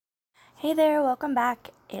Hey there, welcome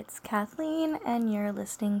back. It's Kathleen, and you're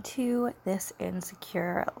listening to This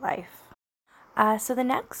Insecure Life. So the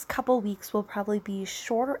next couple weeks will probably be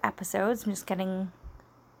shorter episodes. I'm just getting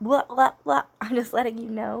I'm just letting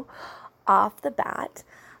you know off the bat.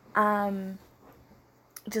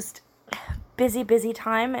 Just busy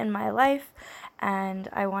time in my life, and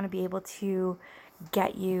I want to be able to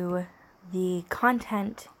get you the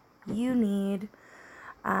content you need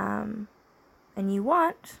and you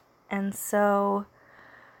want. And so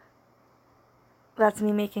that's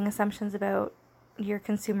me making assumptions about your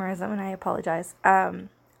consumerism, and I apologize.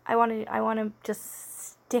 I want to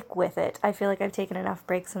just stick with it. I feel like I've taken enough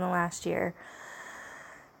breaks in the last year,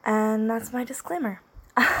 and that's my disclaimer.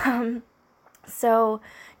 So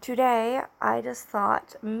today I just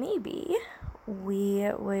thought maybe we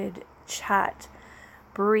would chat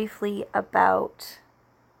briefly about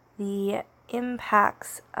the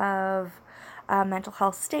impacts of mental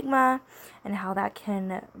health stigma and how that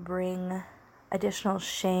can bring additional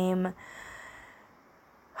shame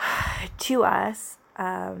to us,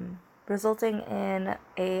 resulting in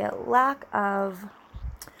a lack of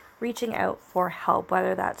reaching out for help,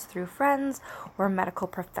 whether that's through friends or medical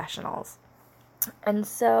professionals. And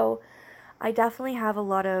so I definitely have a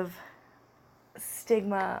lot of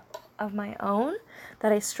stigma of my own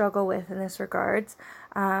that I struggle with in this regards.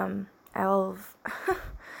 I'll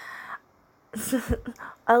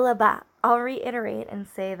reiterate and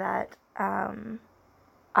say that I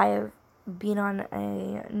have been on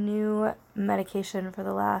a new medication for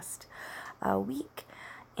the last week,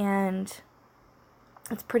 and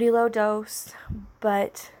it's pretty low dose,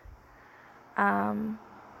 but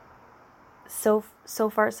so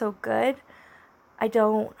far so good. I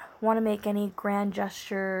don't want to make any grand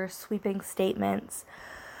gesture sweeping statements,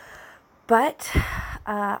 but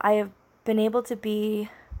I have been able to be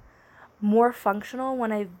more functional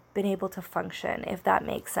when I've been able to function, if that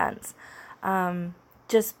makes sense.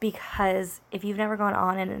 Just because if you've never gone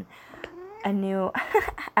on in a new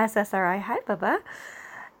SSRI, hi Bubba,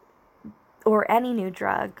 or any new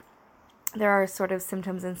drug, there are sort of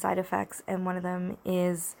symptoms and side effects, and one of them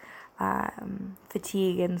is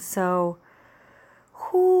fatigue. And so,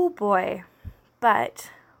 whoo boy.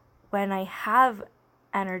 But when I have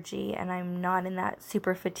energy and I'm not in that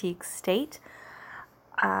super fatigue state,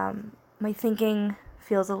 my thinking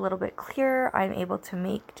feels a little bit clearer. I'm able to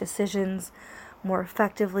make decisions more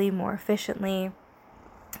effectively, more efficiently,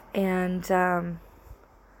 and the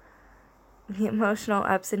emotional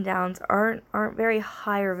ups and downs aren't very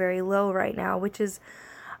high or very low right now, which is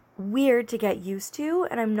weird to get used to,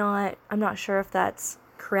 and I'm not sure if that's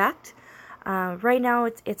correct. Right now,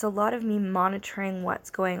 it's a lot of me monitoring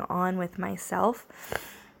what's going on with myself,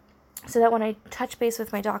 so that when I touch base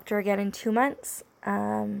with my doctor again in 2 months,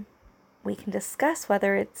 we can discuss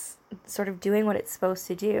whether it's sort of doing what it's supposed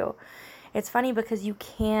to do. It's funny because you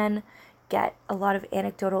can get a lot of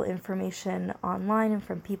anecdotal information online and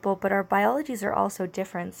from people, but our biologies are also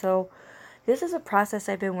different. So this is a process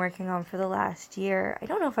I've been working on for the last year. I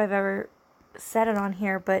don't know if I've ever said it on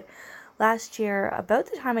here, but last year, about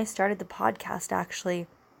the time I started the podcast, actually,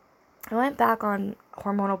 I went back on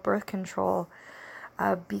hormonal birth control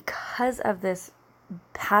because of this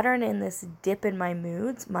pattern in this dip in my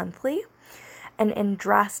moods monthly, and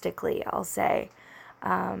drastically, I'll say.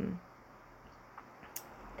 And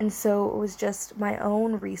so it was just my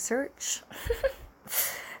own research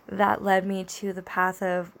that led me to the path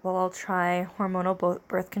of, well, I'll try hormonal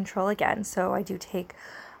birth control again. So I do take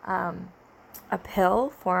a pill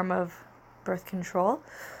form of birth control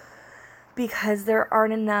because there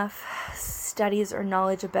aren't enough studies or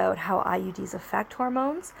knowledge about how IUDs affect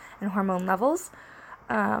hormones and hormone levels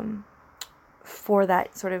for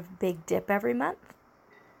that sort of big dip every month.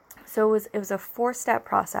 So it was a 4-step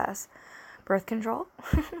process. Birth control.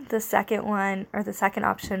 The second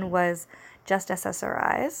option was just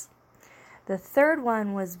SSRIs. The third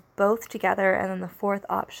one was both together, and then the fourth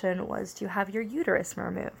option was to have your uterus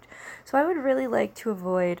removed. So I would really like to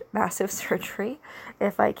avoid massive surgery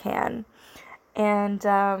if I can. And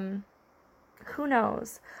who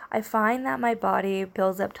knows? I find that my body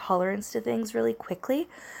builds up tolerance to things really quickly.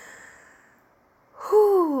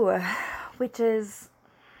 Which is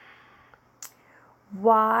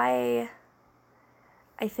why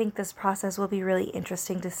I think this process will be really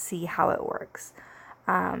interesting to see how it works.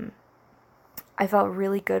 I felt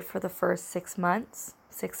really good for the first 7 months,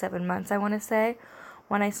 I want to say,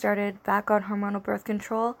 when I started back on hormonal birth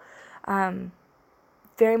control.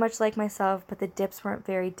 Very much like myself, but the dips weren't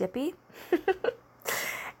very dippy.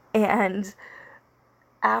 And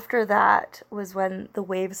after that was when the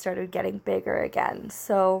waves started getting bigger again.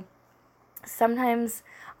 So sometimes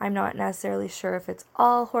I'm not necessarily sure if it's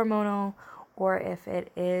all hormonal or if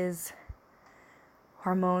it is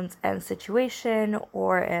hormones and situation,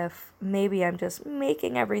 or if maybe I'm just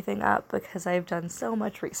making everything up because I've done so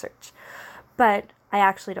much research. But I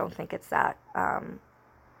actually don't think it's that.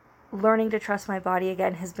 Learning to trust my body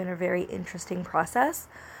again has been a very interesting process,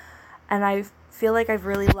 and I feel like I've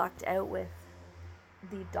really lucked out with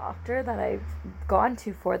the doctor that I've gone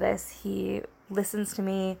to for this. He listens to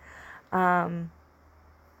me.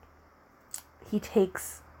 He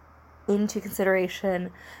takes into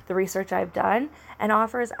consideration the research I've done and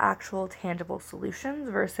offers actual tangible solutions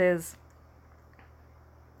versus,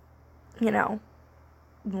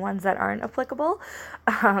 ones that aren't applicable.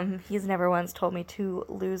 He's never once told me to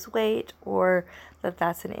lose weight or that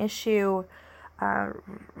that's an issue,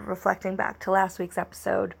 reflecting back to last week's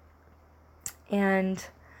episode. And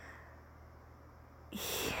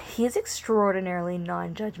he is extraordinarily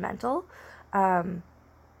non-judgmental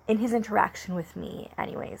in his interaction with me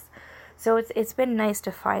anyways. So it's been nice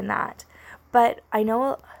to find that. But I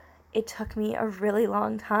know it took me a really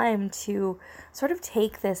long time to sort of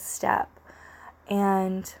take this step.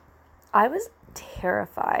 And I was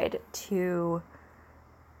terrified to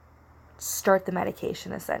start the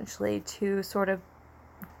medication, essentially, to sort of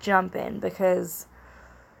jump in, because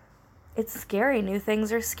it's scary. New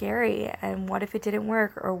things are scary. And what if it didn't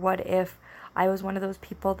work? Or what if I was one of those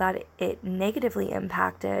people that it negatively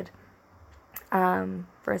impacted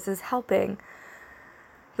versus helping?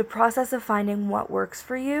 The process of finding what works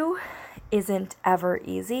for you isn't ever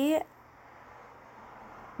easy,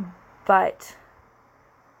 but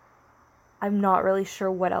I'm not really sure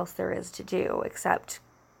what else there is to do except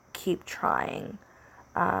keep trying.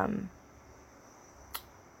 I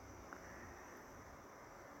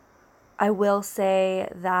will say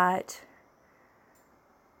that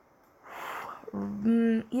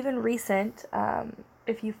even recent,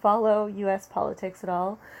 if you follow U.S. politics at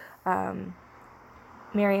all,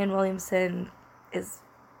 Marianne Williamson is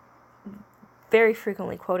very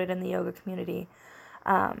frequently quoted in the yoga community,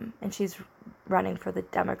 and she's running for the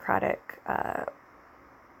Democratic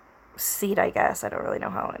seat, I guess. I don't really know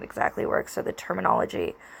how it exactly works, or the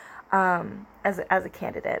terminology, as a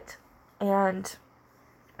candidate. And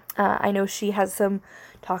I know she has some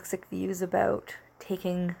toxic views about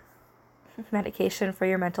taking medication for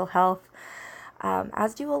your mental health,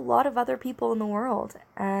 as do a lot of other people in the world.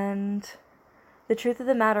 And the truth of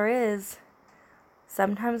the matter is,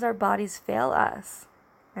 sometimes our bodies fail us,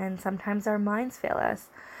 and sometimes our minds fail us.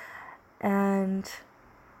 And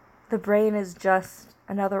the brain is just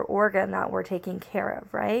another organ that we're taking care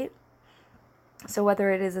of, right? So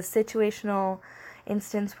whether it is a situational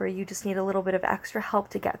instance where you just need a little bit of extra help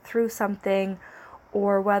to get through something,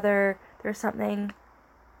 or whether there's something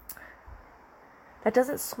that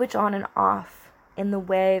doesn't switch on and off in the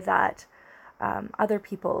way that other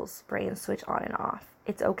people's brains switch on and off,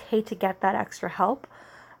 it's okay to get that extra help.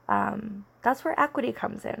 That's where equity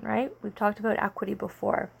comes in, right? We've talked about equity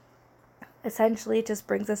before. Essentially, it just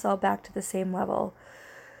brings us all back to the same level.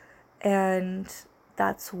 And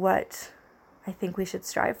that's what I think we should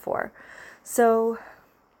strive for. So,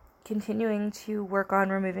 continuing to work on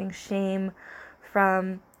removing shame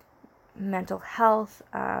from mental health,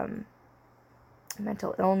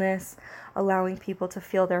 mental illness, allowing people to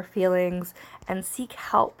feel their feelings and seek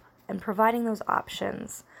help, and providing those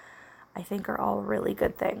options, I think are all really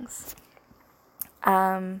good things.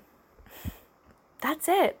 That's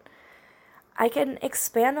it. I can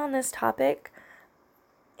expand on this topic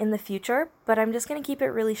in the future, but I'm just going to keep it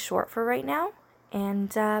really short for right now.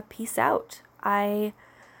 And peace out. I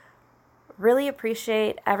really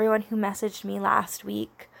appreciate everyone who messaged me last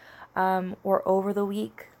week or over the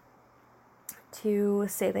week to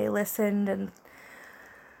say they listened and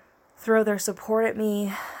throw their support at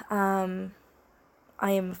me. I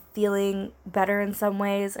am feeling better in some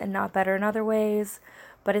ways and not better in other ways,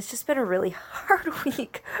 but it's just been a really hard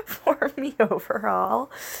week for me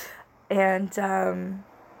overall. And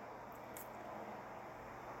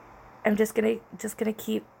I'm just gonna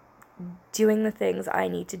keep doing the things I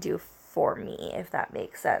need to do for me, if that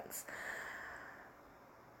makes sense.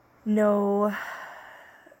 No,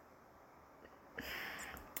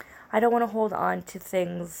 I don't want to hold on to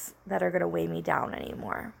things that are going to weigh me down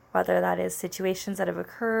anymore, whether that is situations that have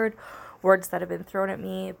occurred, words that have been thrown at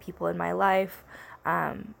me, people in my life.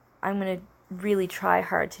 I'm going to really try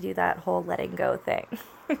hard to do that whole letting go thing.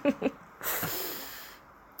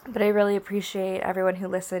 But I really appreciate everyone who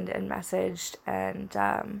listened and messaged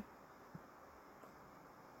and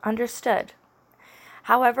understood.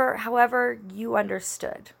 However you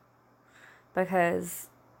understood, because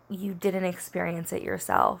you didn't experience it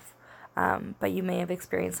yourself. but you may have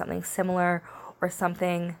experienced something similar or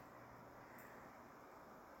something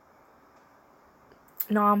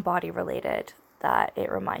non-body related that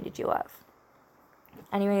it reminded you of.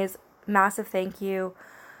 Anyways, massive thank you.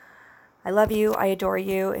 I love you. I adore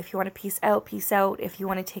you. If you want to peace out, peace out. If you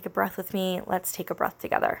want to take a breath with me, let's take a breath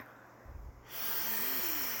together.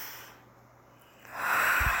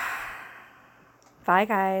 Bye,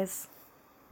 guys.